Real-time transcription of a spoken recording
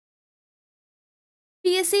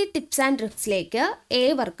PSC tips and ട്രിക്സിലേക്ക്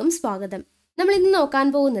ഏവർക്കും സ്വാഗതം. നമ്മൾ ഇന്ന് നോക്കാൻ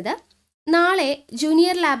പോകുന്നത് നാളെ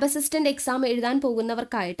ജൂനിയർ ലാബ് അസിസ്റ്റന്റ് എക്സാം എഴുതാൻ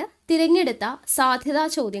പോകുന്നവർക്കായിട്ട് തിരഞ്ഞെടുത്ത സാധ്യതാ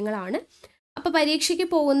ചോദ്യങ്ങളാണ്. അപ്പോൾ പരീക്ഷയ്ക്ക്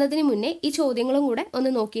പോകുന്നതിന് മുന്നേ ഈ ചോദ്യങ്ങളും കൂടെ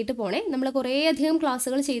ഒന്ന് നോക്കിയിട്ട് പോണേ. നമ്മൾ കുറേയധികം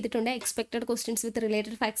ക്ലാസ്സുകൾ ചെയ്തിട്ടുണ്ട്. Expected questions with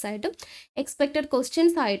related facts ആയിട്ടും എക്സ്പെക്റ്റഡ്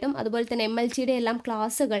ക്വസ്റ്റ്യൻസ് ആയിട്ടും അതുപോലെ തന്നെ MLTയുടെ എല്ലാം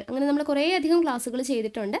ക്ലാസ്സുകൾ, അങ്ങനെ നമ്മൾ കുറേയധികം ക്ലാസ്സുകൾ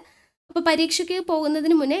ചെയ്തിട്ടുണ്ട്. അപ്പോൾ പരീക്ഷയ്ക്ക്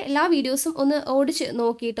പോകുന്നതിന് മുന്നേ എല്ലാ വീഡിയോസും ഒന്ന് ഓടിച്ച്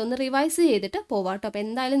നോക്കിയിട്ട് ഒന്ന് റിവൈസ് ചെയ്തിട്ട് പോവാട്ടോ. അപ്പോൾ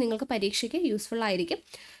എന്തായാലും നിങ്ങൾക്ക് പരീക്ഷയ്ക്ക് യൂസ്ഫുൾ ആയിരിക്കും.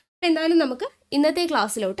 അപ്പോൾ എന്തായാലും നമുക്ക് ഇന്നത്തെ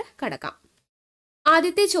ക്ലാസ്സിലോട്ട് കടക്കാം.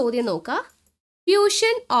 ആദ്യത്തെ ചോദ്യം നോക്കുക.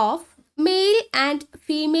 Fusion of male and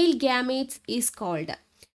female gametes is called.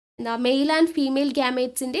 എന്താ മെയിൽ ആൻഡ് ഫീമെയിൽ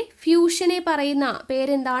ഗ്യാമേറ്റ്സിൻ്റെ ഫ്യൂഷനെ പറയുന്ന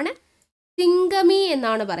പേരെന്താണ്? സിംഗമി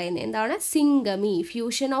എന്നാണ് പറയുന്നത്. എന്താണ് syngamy?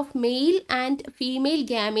 Fusion of male and female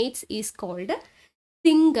gametes is called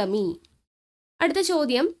syngamy. അടുത്ത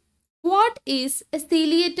ചോദ്യം, what is A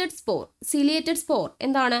ciliated spore? Ciliated spore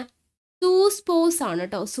എന്താണ്? സൂസ്പോസ് ആണ്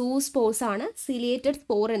കേട്ടോ. സൂസ്പോസ് ആണ് സീലിയേറ്റഡ്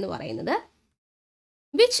സ്പോർ എന്ന് പറയുന്നത്.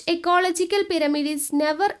 Which ecological pyramid is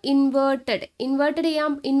never inverted?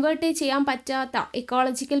 Invert ചെയ്യാൻ പറ്റാത്ത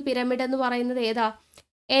എക്കോളജിക്കൽ പിരമിഡ് എന്ന് പറയുന്നത് ഏതാ?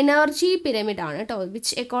 എനർജി പിരമിഡ് ആണ് കേട്ടോ.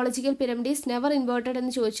 Which ecological pyramid is never inverted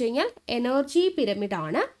എന്ന് ചോദിച്ചു കഴിഞ്ഞാൽ എനർജി പിരമിഡ്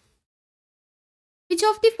ആണ്. Which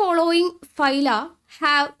of the following phyla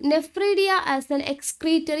have nephridia as an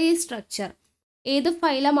excretory structure? ഏത്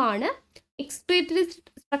ഫൈലമാണ് എക്സ്ക്രീറ്ററി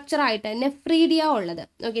സ്ട്രക്ചർ ആയിട്ട് നെഫ്രീഡിയ ഉള്ളത്?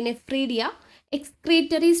 ഓക്കെ, നെഫ്രീഡിയ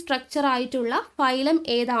എക്സ്ക്രീറ്ററി സ്ട്രക്ചർ ആയിട്ടുള്ള ഫൈലം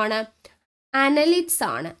ഏതാണ്? അനലിറ്റ്സ്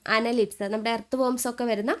ആണ്. അനലിറ്റ്സ് നമ്മുടെ എർത്ത് വേംസ് ഒക്കെ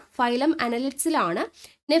വരുന്ന ഫൈലം അനലിറ്റ്സിലാണ്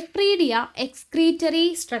നെഫ്രീഡിയ എക്സ്ക്രീറ്ററി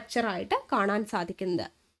സ്ട്രക്ചർ ആയിട്ട് കാണാൻ സാധിക്കുന്നത്.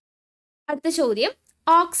 അടുത്ത ചോദ്യം,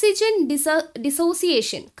 oxygen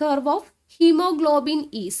dissociation curve of haemoglobin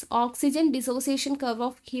is. Oxygen dissociation curve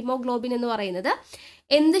of haemoglobin എന്ന് പറയുന്നത്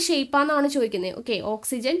എന്ത് ഷേപ്പാണെന്നാണ് ചോദിക്കുന്നത്. Okay,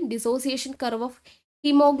 oxygen dissociation curve of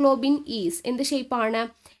haemoglobin is എന്ത് ഷേപ്പാണ്?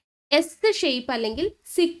 എസ് ഷേപ്പ് അല്ലെങ്കിൽ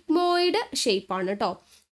സിഗ്മോയിഡ് ഷേപ്പാണ് കേട്ടോ.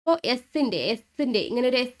 അപ്പോൾ എസിൻ്റെ ഇങ്ങനെ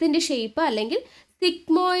ഒരു എസിൻ്റെ ഷേപ്പ് അല്ലെങ്കിൽ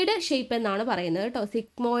സിഗ്മോയിഡ് ഷേപ്പ് എന്നാണ് പറയുന്നത് കേട്ടോ.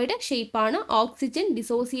 സിഗ്മോയിഡ് ഷേപ്പാണ് oxygen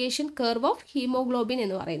dissociation curve of haemoglobin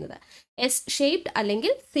എന്ന് പറയുന്നത്. എസ് ഷേപ്ഡ്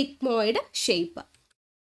അല്ലെങ്കിൽ സിഗ്മോയിഡ് ഷേപ്പ്.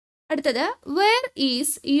 അടുത്തത്, where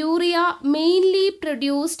is urea mainly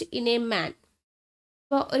produced in a man?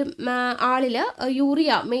 ഇപ്പോൾ ഒരു ആളിൽ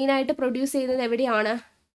യൂറിയ മെയിനായിട്ട് പ്രൊഡ്യൂസ് ചെയ്യുന്നത് എവിടെയാണ്?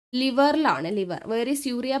 ലിവറിലാണ്. Liver. Where is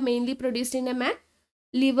urea mainly produced in a man?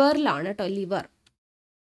 ലിവറിലാണ് കേട്ടോ. Liver.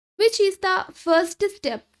 Which is the first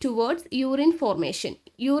step towards urine formation?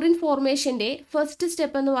 Urine ഫോർമേഷൻ്റെ first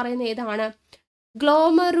step എന്ന് പറയുന്നത് ഏതാണ്?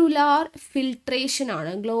 ഗ്ലോമറുലാർ ഫിൽട്രേഷൻ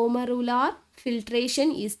ആണ്. Glomerular filtration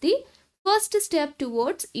is the first step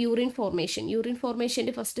towards urine formation. Urine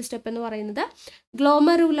ഫോർമേഷൻ്റെ first step എന്ന് പറയുന്നത്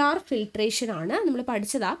glomerular filtration ആണ്. നമ്മൾ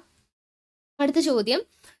പഠിച്ചതാ. അടുത്ത ചോദ്യം,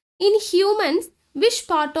 in humans which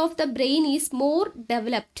part of the brain is more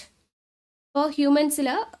developed? ഇപ്പോൾ ഹ്യൂമൻസിൽ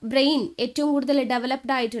ബ്രെയിൻ ഏറ്റവും കൂടുതൽ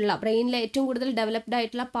ഡെവലപ്ഡ് ആയിട്ടുള്ള, ബ്രെയിനിലെ ഏറ്റവും കൂടുതൽ ഡെവലപ്ഡ്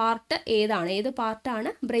ആയിട്ടുള്ള പാർട്ട് ഏതാണ്? ഏത്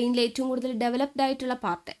പാർട്ടാണ് ബ്രെയിനിലെ ഏറ്റവും കൂടുതൽ ഡെവലപ്ഡ് ആയിട്ടുള്ള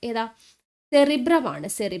പാർട്ട്? ഏതാ? സെറിബ്രം ആണ്.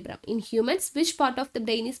 Cerebrum. In humans which part of the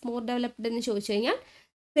brain is more developed എന്ന് ചോദിച്ചു കഴിഞ്ഞാൽ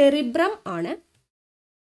സെറിബ്രം ആണ്.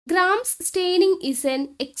 Grams staining is an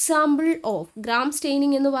example of. Gram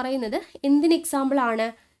staining എന്ന് പറയുന്നത് എന്തിന് എക്സാമ്പിൾ ആണ്?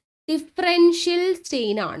 ഡിഫറൻഷ്യൽ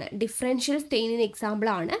സ്റ്റെയിൻ ആണ്. ഡിഫറൻഷ്യൽ സ്റ്റെയിനിന് എക്സാമ്പിൾ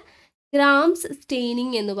ആണ് ഗ്രാംസ്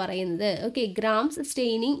സ്റ്റെയിനിങ് എന്ന് പറയുന്നത്. Okay, grams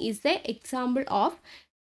staining is A example of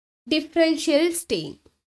differential stain.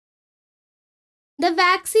 The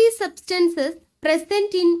waxy substances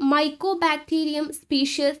present in mycobacterium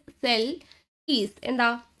species cell is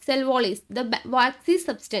എന്താ? Cell wall is the waxy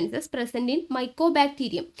substances present in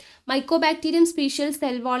mycobacterium. Mycobacterium species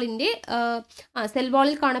cell wall-inde cell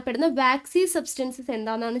wall-il കാണപ്പെടുന്ന waxy substances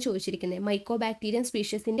എന്താണെന്നാണ് ചോദിച്ചിരിക്കുന്നത്. Mycobacterium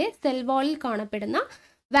species-ന്റെ cell wall- il കാണപ്പെടുന്ന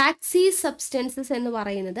waxy substances എന്ന്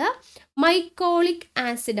പറയുന്നത് മൈക്കോളിക്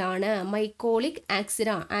acid ആണ്. മൈക്കോളിക്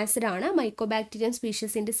acid ആണ് Mycobacterium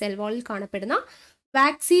species-ന്റെ cell wall- il കാണപ്പെടുന്ന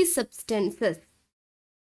waxy substances.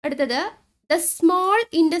 അടുത്തത്, the small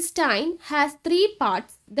intestine has 3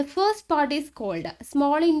 parts. The first part is called.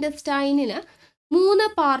 Small intestine-ന് 3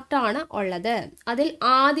 പാർട്ടാണ് ഉള്ളത്. അതിൽ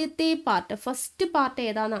ആദ്യത്തെ പാർട്ട്, ഫസ്റ്റ് പാർട്ട്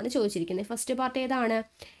ഏതാണെന്നാണ് ചോദിച്ചിരിക്കുന്നത്. ഫസ്റ്റ് പാർട്ട് ഏതാണ്?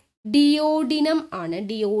 ഡിയോഡിനം ആണ്.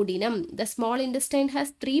 Duodenum. The small intestine has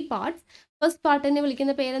 3 parts. First പാർട്ടിനെ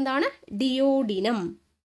വിളിക്കുന്ന പേരെന്താണ്? ഡിയോഡിനം.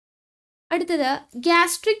 അടുത്തത്,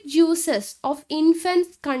 gastric juices of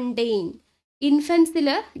infants contain. ഇൻഫൻസിൽ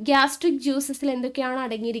gastric ജ്യൂസസിൽ എന്തൊക്കെയാണ്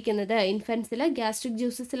അടങ്ങിയിരിക്കുന്നത്? ഇൻഫൻസിൽ ഗ്യാസ്ട്രിക്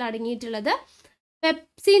ജ്യൂസസിൽ അടങ്ങിയിട്ടുള്ളത്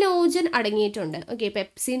പെപ്സിനോജൻ അടങ്ങിയിട്ടുണ്ട്. ഓക്കെ,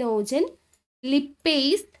 പെപ്സിനോജൻ,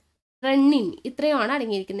 ലിപ്പേസ്, റണ്ണിൻ, ഇത്രയുമാണ്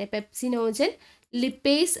അടങ്ങിയിരിക്കുന്നത്. Pepsinogen,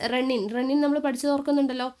 lipase, rennin. റെന്നിൻ നമ്മൾ പഠിച്ചു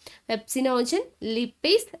ഓർക്കുന്നുണ്ടല്ലോ. Pepsinogen,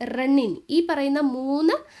 lipase, rennin. ഈ പറയുന്ന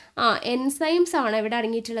 3 എൻസൈംസ് ആണ് ഇവിടെ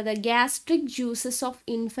അടങ്ങിയിട്ടുള്ളത്. Gastric juices of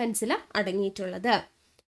ഇൻഫൻസിൽ അടങ്ങിയിട്ടുള്ളത്.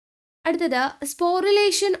 അടുത്തത്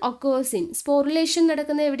സ്പോറിലേഷൻ ഒക്കേഴ്സ് ഇൻ. സ്പോറിലേഷൻ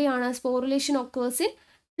നടക്കുന്നത് എവിടെയാണ്? Sporulation occurs in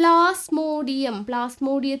Plasmodium.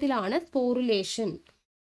 പ്ലാസ്മോഡിയത്തിലാണ് sporulation.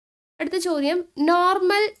 അടുത്ത ചോദ്യം,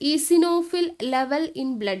 normal eosinophil level in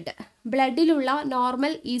blood. ബ്ലഡിലുള്ള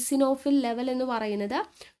normal eosinophil level എന്ന് പറയുന്നത്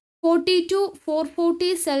 40 to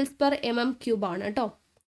 440 സെൽസ് പെർ mm³ ആണ് കേട്ടോ.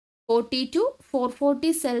 40 to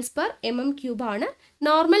 440 സെൽസ് പെർ mm³ ആണ്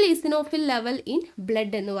normal eosinophil level in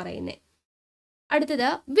blood എന്ന് പറയുന്നത്. അടുത്തത്,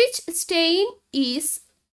 which stain is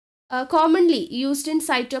commonly used in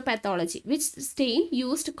cytopathology. Which stain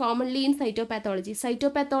used commonly in cytopathology?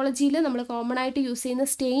 സൈറ്റോപാത്തോളജിയിൽ നമ്മൾ common ആയിട്ട് യൂസ് ചെയ്യുന്ന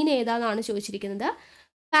സ്റ്റെയിൻ ഏതാണെന്നാണ് ചോദിച്ചിരിക്കുന്നത്.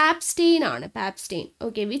 പാപ് സ്റ്റെയിൻ ആണ്. Pap stain.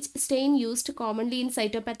 Okay, which stain used commonly in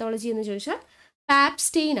സൈറ്റോപാത്തോളജി എന്ന് ചോദിച്ചാൽ പാപ്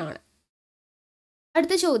സ്റ്റെയിൻ ആണ്.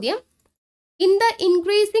 അടുത്ത ചോദ്യം, in the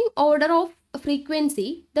increasing order of frequency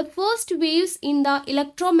the first waves in the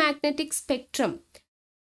electromagnetic spectrum.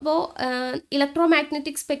 അപ്പോൾ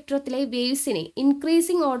ഇലക്ട്രോമാഗ്നറ്റിക് സ്പെക്ട്രത്തിലെ വേവ്സിനെ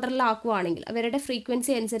ഇൻക്രീസിങ് ഓർഡറിലാക്കുകയാണെങ്കിൽ, അവരുടെ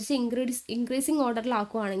ഫ്രീക്വൻസി അനുസരിച്ച് ഇൻക്രീസിങ്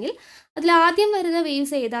ഓർഡറിലാക്കുകയാണെങ്കിൽ അതിൽ ആദ്യം വരുന്ന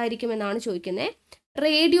വേവ്സ് ഏതായിരിക്കും എന്നാണ് ചോദിക്കുന്നത്.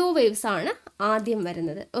 റേഡിയോ വേവ്സ് ആണ് ആദ്യം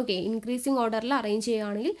വരുന്നത്. ഓക്കെ, ഇൻക്രീസിങ് ഓർഡറിൽ അറേഞ്ച്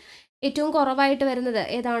ചെയ്യുകയാണെങ്കിൽ ഏറ്റവും കുറവായിട്ട് വരുന്നത്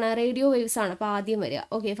ഏതാണ്? റേഡിയോ വേവ്സ് ആണ് അപ്പോൾ ആദ്യം വരിക.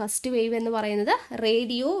 ഓക്കെ, ഫസ്റ്റ് വേവ് എന്ന് പറയുന്നത്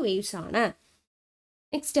റേഡിയോ വേവ്സ് ആണ്.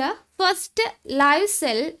 Next, first live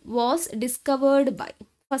cell was discovered by.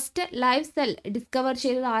 First live cell discover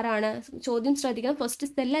ചെയ്തത് ആരാണ്? ചോദ്യം ശ്രദ്ധിക്കണം, first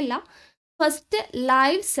സെല്ലല്ല, first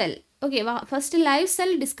live cell. Okay, first live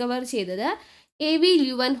cell discover ചെയ്തത് A.V.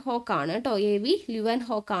 ല്യൂവൻഹോക്ക് ആണ് കേട്ടോ. A.V.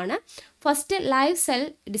 ല്യൂവൻഹോക്ക് ആണ് ഫസ്റ്റ് ലൈവ് സെൽ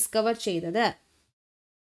ഡിസ്കവർ ചെയ്തത്.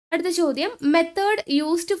 അടുത്ത ചോദ്യം, method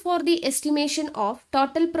used for the estimation of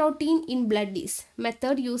total protein in blood is.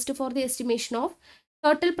 Method used for the estimation of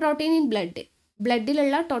total protein in blood.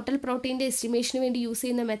 ബ്ലഡിലുള്ള total പ്രോട്ടീൻ്റെ എസ്റ്റിമേഷന് വേണ്ടി use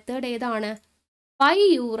ചെയ്യുന്ന method ഏതാണ്?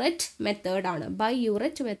 ബൈയൂററ്റ് മെത്തേഡ് ആണ്.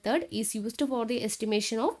 ബൈയൂററ്റ് method is used for the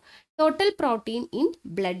estimation of total protein in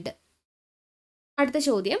blood. അടുത്ത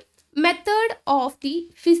ചോദ്യം, method of the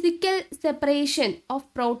physical separation of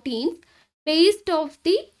proteins based of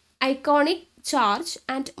the iconic charge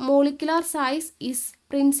and molecular size is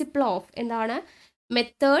principle of. എന്താണ്?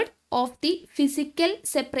 Method of the physical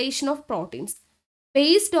separation of proteins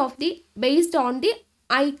based on the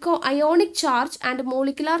ionic charge and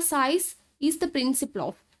molecular size is the principle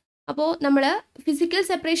of. അപ്പോൾ നമ്മൾ physical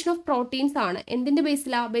separation of proteins ആണ് എന്തിൻ്റെ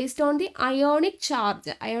ബേസിലാണ്? Based on the ionic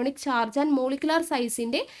charge and molecular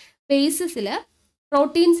സൈസിൻ്റെ ബേസിസിൽ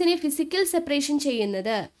പ്രോട്ടീൻസിനെ physical separation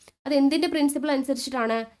ചെയ്യുന്നത് അത് എന്തിൻ്റെ principle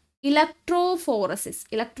അനുസരിച്ചിട്ടാണ്?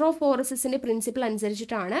 ഇലക്ട്രോഫോറസിസിൻ്റെ principle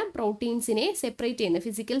അനുസരിച്ചിട്ടാണ് പ്രോട്ടീൻസിനെ സെപ്പറേറ്റ് ചെയ്യുന്നത്,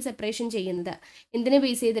 ഫിസിക്കൽ സെപ്പറേഷൻ ചെയ്യുന്നത്. എന്തിനെ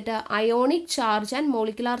ബേസ് ചെയ്തിട്ട്? Ionic charge and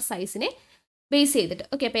molecular സൈസിനെ base ചെയ്തിട്ട്.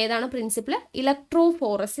 ഓക്കെ, അപ്പോൾ ഏതാണ് പ്രിൻസിപ്പിൾ?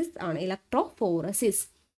 ഇലക്ട്രോഫോറസിസ് ആണ്. ഇലക്ട്രോഫോറസിസ്.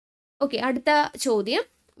 ഓക്കെ, അടുത്ത ചോദ്യം,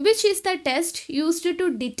 which is the test used to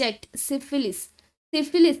detect syphilis.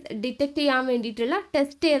 Syphilis detect ചെയ്യാൻ വേണ്ടിയിട്ടുള്ള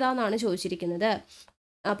ടെസ്റ്റ് ഏതാണെന്നാണ് ചോദിച്ചിരിക്കുന്നത്.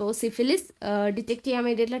 അപ്പോൾ സിഫിലിസ് ഡിറ്റക്ട് ചെയ്യാൻ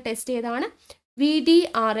വേണ്ടിയിട്ടുള്ള ടെസ്റ്റ് ഏതാണ്?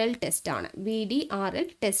 VDRL ടെസ്റ്റ് ആണ്. VDRL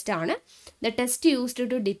ടെസ്റ്റ് ആണ് the test used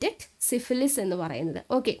to detect syphilis എന്ന് പറയുന്നത്.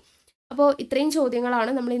 ഓക്കെ, അപ്പോൾ ഇത്രയും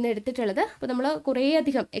ചോദ്യങ്ങളാണ് നമ്മൾ ഇന്ന് എടുത്തിട്ടുള്ളത്. അപ്പോൾ നമ്മൾ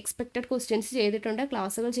കുറേയധികം എക്സ്പെക്റ്റഡ് ക്വസ്റ്റ്യൻസ് ചെയ്തിട്ടുണ്ട്,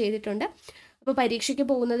 ക്ലാസ്സുകൾ ചെയ്തിട്ടുണ്ട്. അപ്പോൾ പരീക്ഷയ്ക്ക്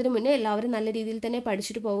പോകുന്നതിന് മുന്നേ എല്ലാവരും നല്ല രീതിയിൽ തന്നെ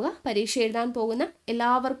പഠിച്ചിട്ട് പോവുക. പരീക്ഷ എഴുതാൻ പോകുന്ന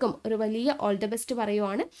എല്ലാവർക്കും ഒരു വലിയ ഓൾ ദ ബെസ്റ്റ്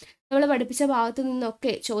പറയുവാണ്. നമ്മൾ പഠിപ്പിച്ച ഭാഗത്തു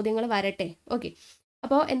നിന്നൊക്കെ ചോദ്യങ്ങൾ വരട്ടെ. ഓക്കെ,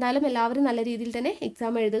 അപ്പോൾ എന്തായാലും എല്ലാവരും നല്ല രീതിയിൽ തന്നെ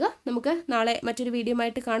എക്സാം എഴുതുക. നമുക്ക് നാളെ മറ്റൊരു വീഡിയോ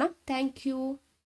ആയിട്ട് കാണാം. താങ്ക്